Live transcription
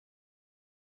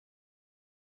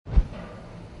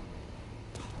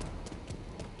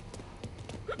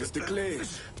Mr. Clay,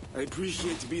 I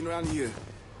appreciate being around here.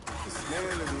 The smell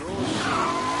of the road.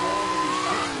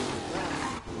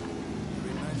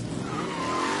 Very nice.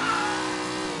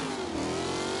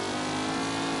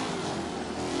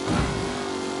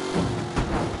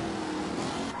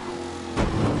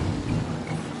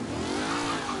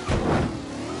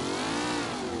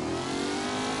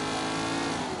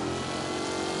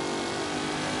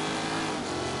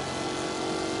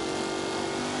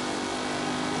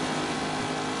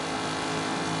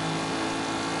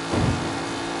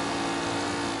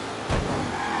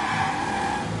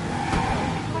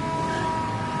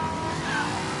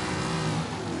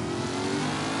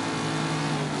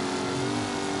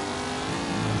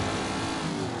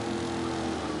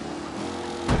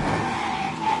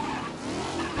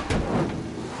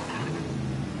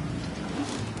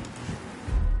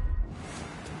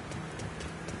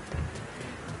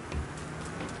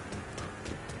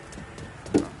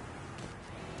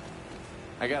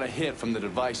 I got a hit from the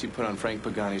device you put on Frank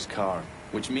Pagani's car,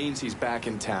 which means he's back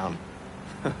in town.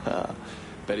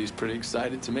 Bet he's pretty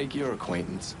excited to make your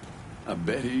acquaintance. I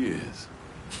bet he is.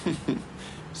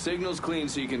 Signal's clean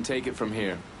so you can take it from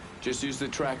here. Just use the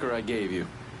tracker I gave you.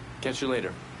 Catch you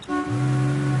later.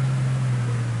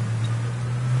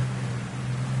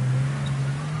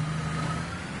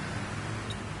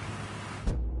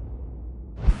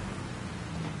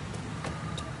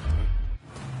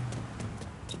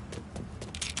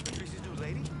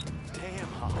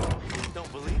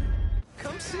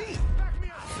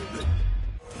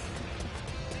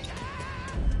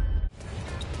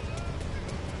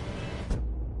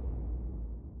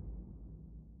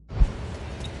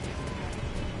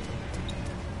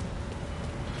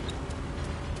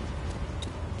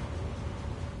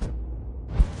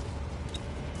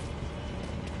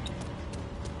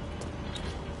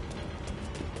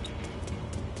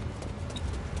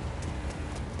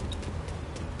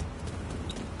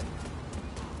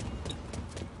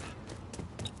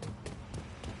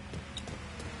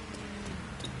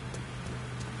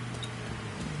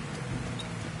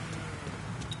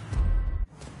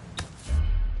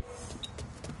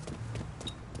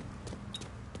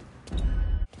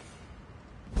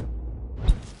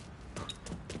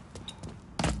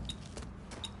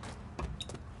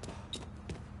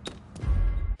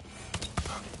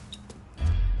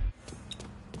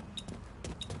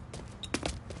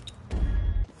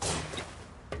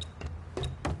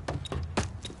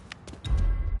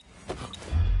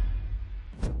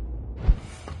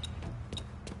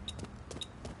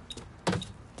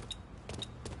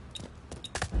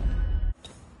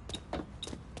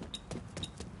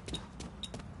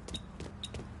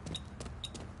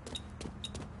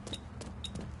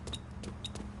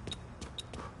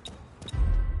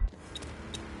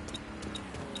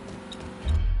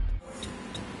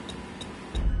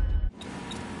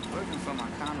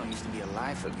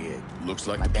 I forget. Looks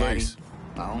like My the daddy, place.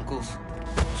 my uncles.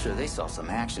 Sure, they saw some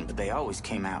action, but they always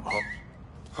came out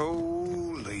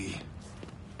Holy.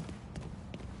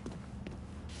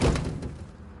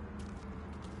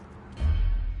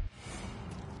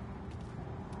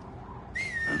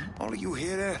 All of you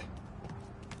hear that?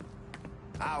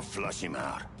 I'll flush him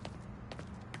out.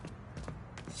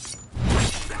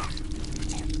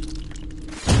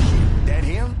 That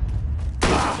him?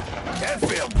 Ah, that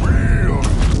felt real.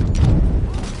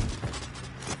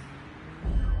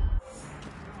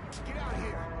 Get out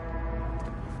here.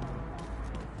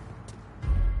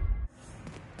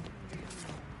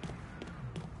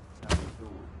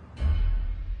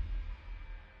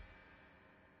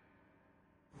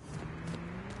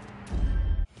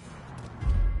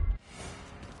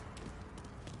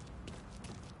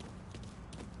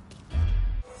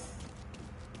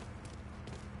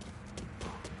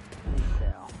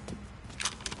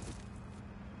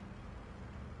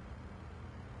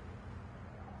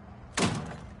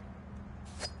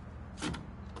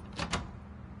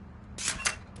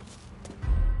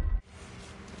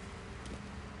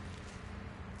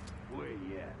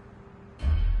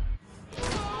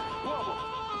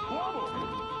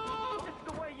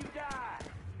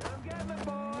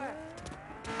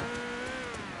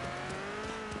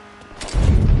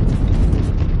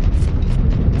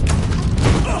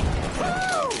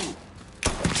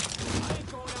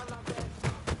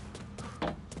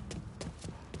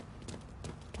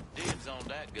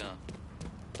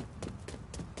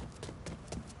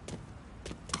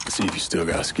 See if you still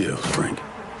got skills, Frank.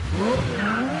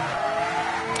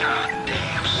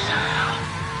 Goddamn Sal.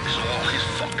 It's all his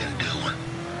fucking doing.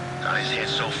 Got his head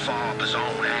so far up his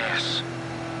own ass.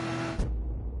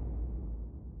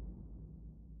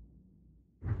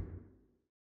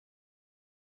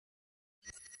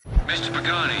 Mr.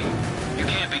 Pagani, you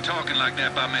can't be talking like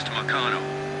that by Mr. Marcano.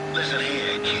 Listen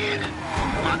here, kid.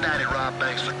 My daddy robbed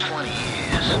banks for 20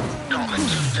 years. Taught me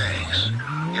two things.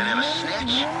 You never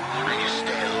snitch, and you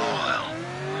stay loyal.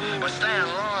 But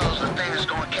staying loyal is the thing that's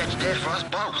gonna catch dead for us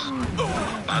both.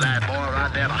 By that boy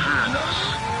right there behind us.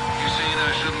 You saying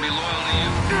I shouldn't be loyal to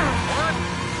you? What?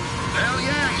 Hell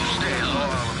yeah, you stay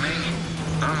loyal to me.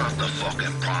 I'm not the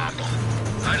fucking problem.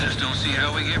 I just don't see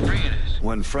how we get free of this.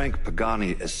 When Frank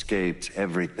Pagani escaped,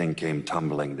 everything came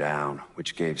tumbling down,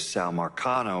 which gave Sal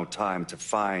Marcano time to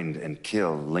find and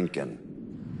kill Lincoln.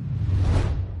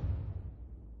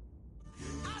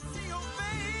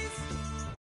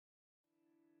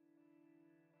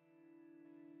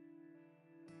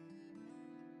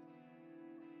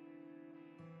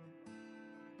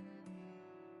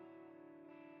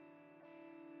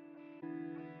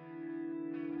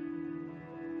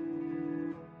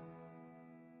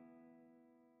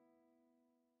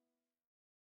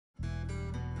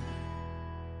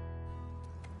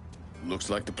 Looks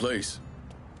like the place.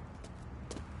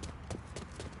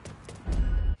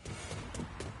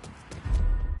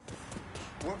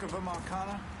 Working for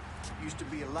Marcana used to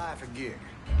be a life of gig.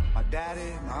 My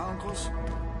daddy, my uncles,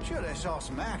 sure they saw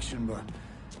some action, but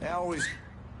they always...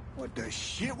 What the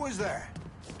shit was that?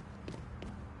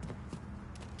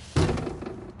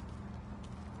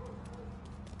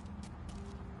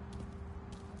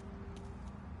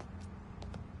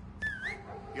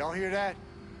 Y'all hear that?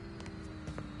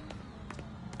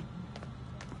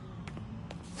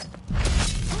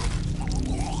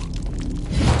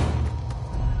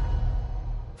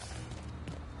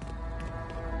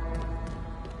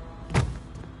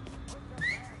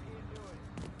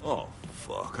 Oh,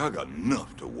 fuck. I got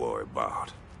enough to worry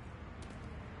about.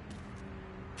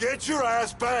 Get your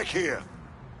ass back here!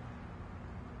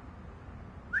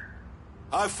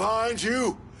 I find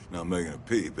you! Not making a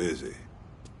peep, is he?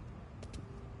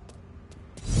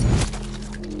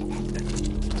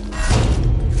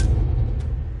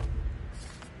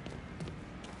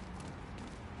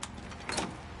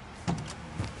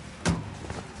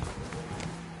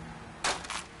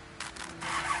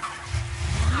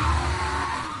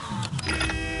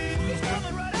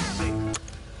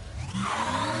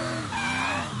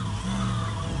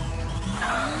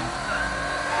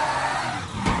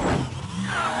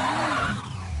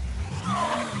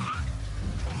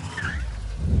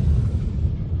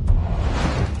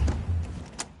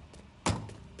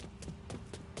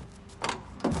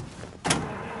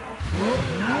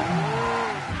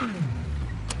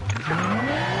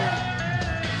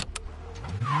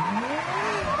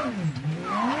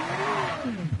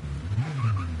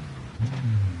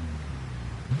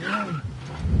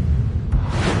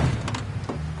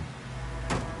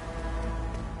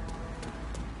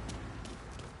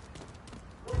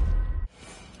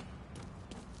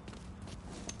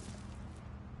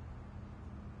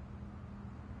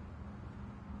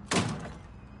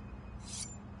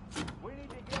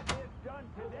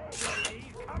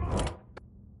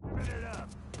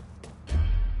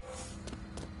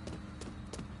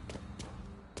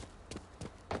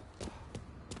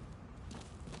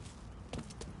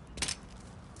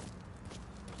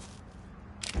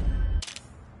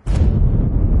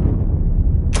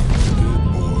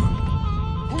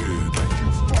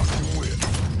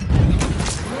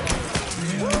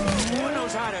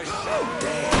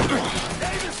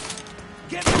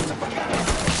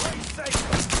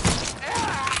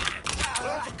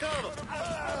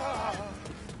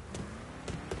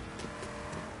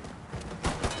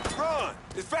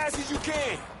 As fast as you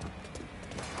can.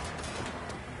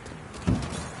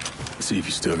 See if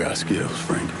you still got skills,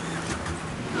 Frank.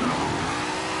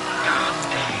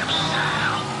 Goddamn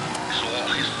Sal. It's all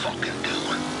his fucking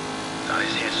doing. Got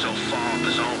his head so far up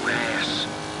his own ass.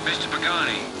 Mr.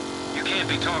 Pagani, you can't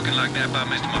be talking like that by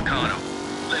Mr. Marcano.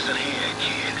 Listen here,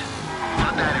 kid.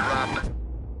 My daddy robbed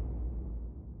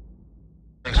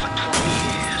banks for 20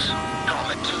 years. Taught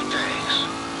me two things.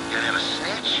 You never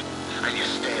snitch, and you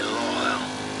stay loyal.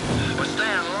 But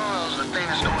staying loyal is the thing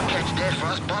that's gonna catch dead for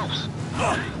us both.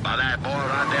 By that boy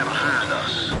right there behind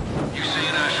us. You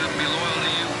saying I shouldn't be loyal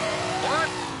to you? What?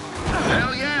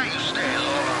 Hell yeah, you stay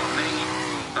loyal to me.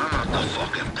 I'm not the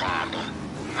fucking problem.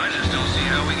 I just don't see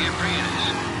how we get free of this.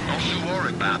 Don't you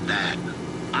worry about that.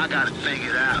 I got it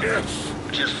figured out.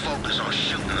 Just focus on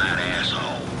shooting that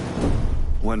asshole.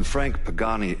 When Frank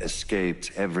Pagani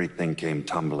escaped, everything came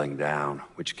tumbling down,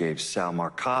 which gave Sal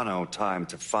Marcano time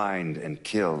to find and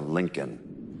kill Lincoln.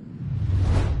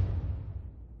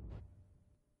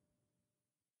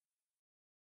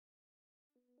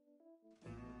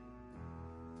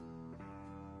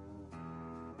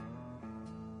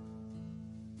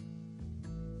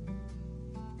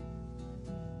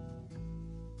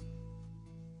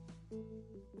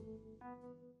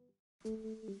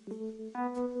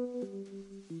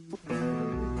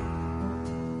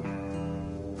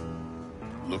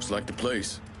 Looks like the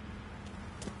place.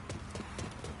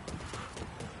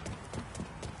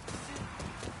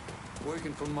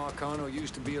 Working for Marcano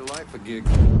used to be a life a gig.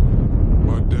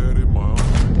 My daddy, my uncle.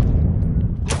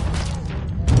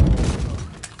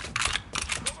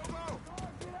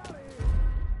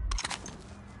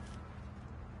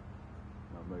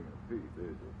 Not making a peep,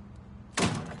 is it?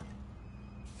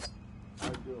 How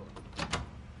you doing?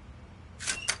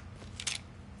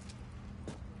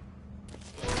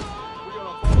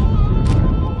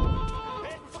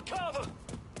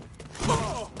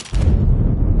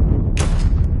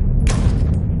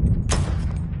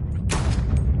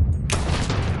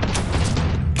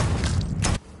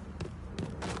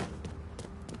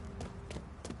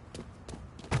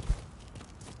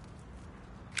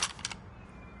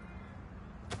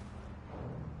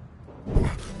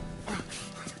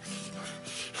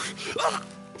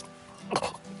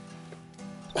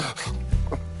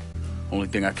 Only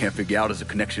thing I can't figure out is a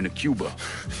connection to Cuba.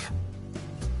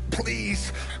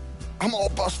 Please. I'm all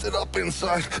busted up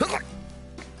inside.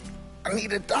 I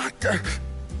need a doctor.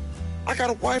 I got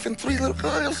a wife and 3 little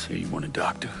girls. Hey, you want a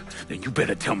doctor? Then you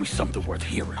better tell me something worth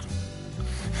hearing.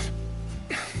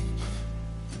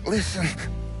 Listen,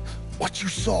 what you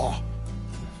saw.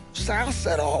 Sal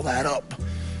set all that up.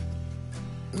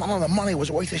 None of the money was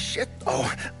worth a shit, though.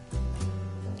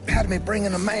 Had me bring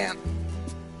in a man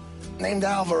named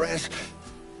Alvarez,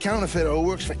 counterfeiter who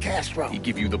works for Castro. He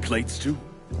give you the plates, too?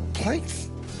 Plates?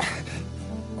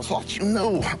 I thought you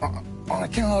knew. On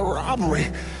account of robbery.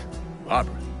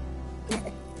 Robbery?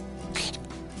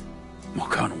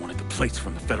 Marcano wanted the plates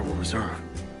from the Federal Reserve.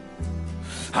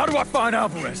 How do I find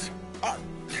Alvarez?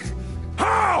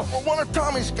 How? Well, one of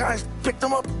Tommy's guys picked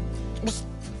him up. It was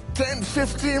 10,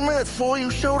 15 minutes before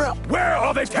you showed up. Where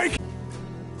are they taking?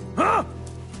 Huh?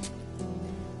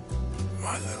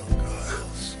 My little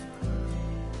girls.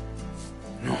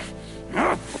 No.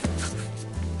 Huh?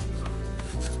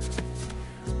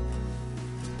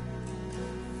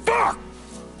 Fuck!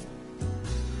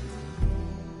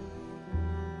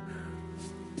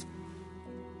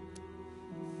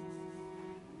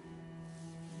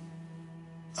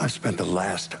 I've spent the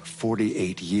last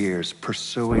 48 years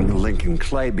pursuing Lincoln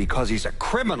Clay because he's a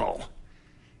criminal.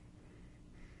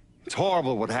 It's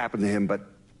horrible what happened to him, but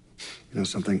you know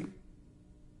something?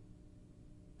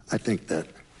 I think that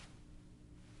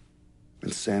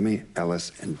when Sammy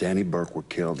Ellis and Danny Burke were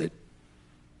killed, it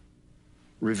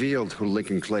revealed who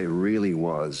Lincoln Clay really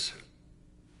was.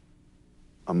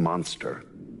 A monster.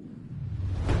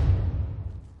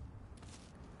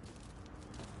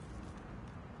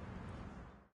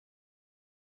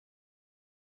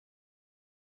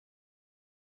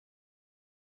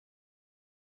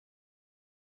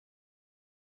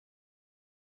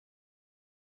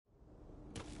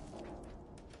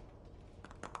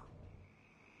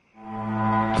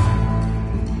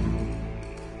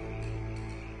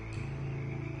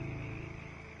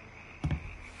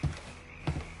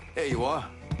 There you are.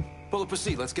 Pull up a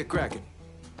seat, let's get cracking.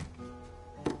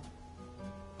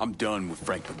 I'm done with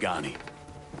Frank Pagani.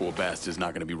 Poor bastard's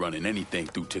not gonna be running anything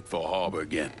through Tickfall Harbor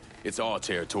again. It's our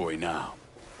territory now.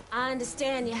 I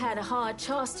understand you had a hard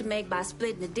choice to make by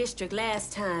splitting the district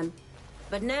last time.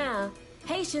 But now,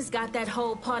 Haitians got that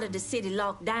whole part of the city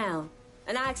locked down.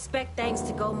 And I expect things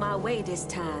to go my way this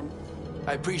time.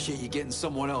 I appreciate you getting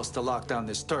someone else to lock down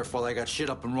this turf while I got shit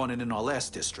up and running in our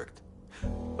last district.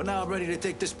 But now I'm ready to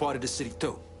take this part of the city,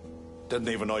 too. Didn't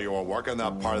even know you were working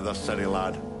that part of the city,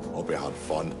 lad. Hope you had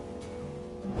fun.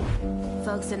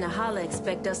 Folks in the holler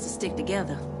expect us to stick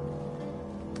together.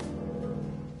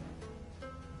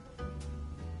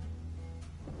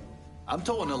 I'm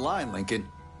towing the line, Lincoln.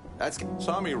 That's...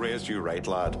 Sammy raised you right,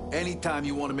 lad. Anytime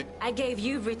you want to make... I gave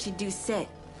you Richie Doucette.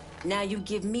 Now you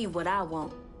give me what I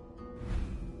want.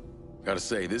 Gotta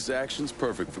say, this action's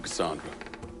perfect for Cassandra.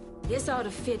 This ought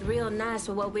to fit real nice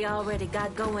with what we already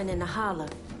got going in the holler.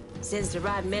 Sends the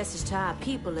right message to our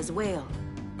people as well.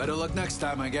 Better luck next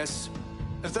time, I guess.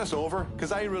 Is this over?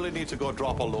 Because I really need to go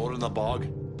drop a load in the bog.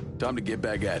 Time to get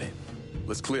back at it.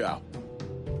 Let's clear out.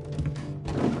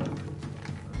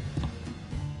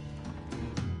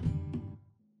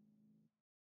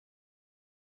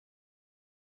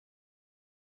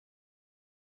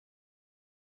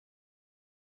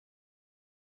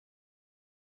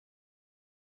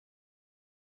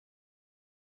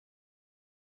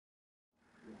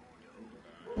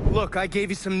 Look, I gave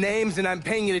you some names and I'm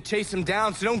paying you to chase them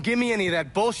down, so don't give me any of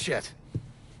that bullshit.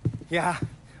 Yeah,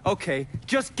 okay,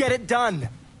 just get it done.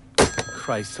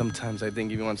 Christ, sometimes I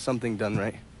think you want something done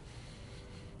right.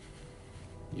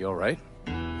 You all right?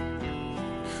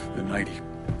 The night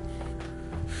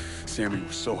Sammy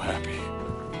was so happy.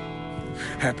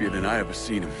 Happier than I ever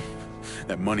seen him.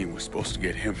 That money was supposed to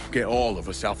get all of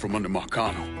us out from under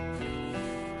Marcano.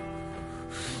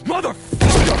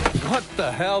 Motherfucker! What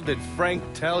the hell did Frank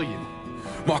tell you?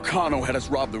 Marcano had us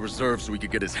rob the reserve so he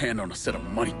could get his hand on a set of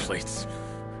money plates.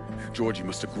 Georgie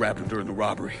must have grabbed him during the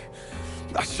robbery.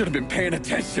 I should have been paying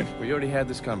attention. We already had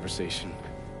this conversation.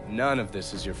 None of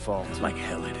this is your fault. Like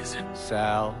hell it isn't.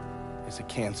 Sal is a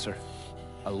cancer.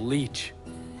 A leech.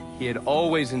 He had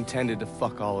always intended to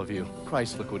fuck all of you.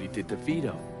 Christ, look what he did to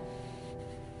Vito.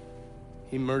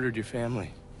 He murdered your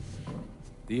family.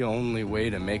 The only way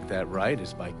to make that right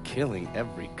is by killing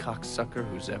every cocksucker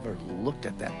who's ever looked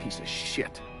at that piece of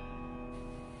shit.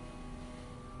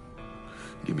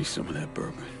 Give me some of that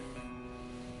bourbon.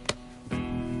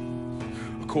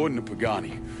 According to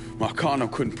Pagani,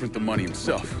 Marcano couldn't print the money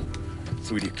himself,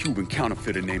 so he had a Cuban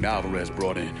counterfeiter named Alvarez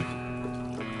brought in.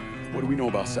 What do we know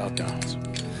about South Downs?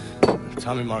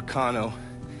 Tommy Marcano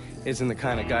isn't the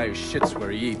kind of guy who shits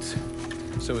where he eats,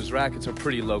 so his rackets are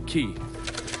pretty low-key.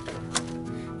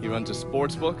 He runs a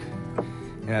sports book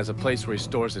and has a place where he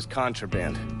stores his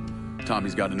contraband.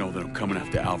 Tommy's got to know that I'm coming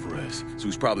after Alvarez, so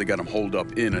he's probably got him holed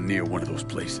up in or near one of those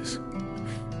places.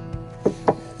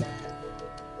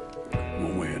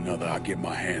 One way or another, I'll get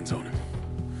my hands on him.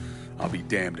 I'll be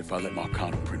damned if I let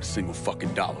Marcano print a single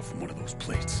fucking dollar from one of those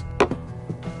plates.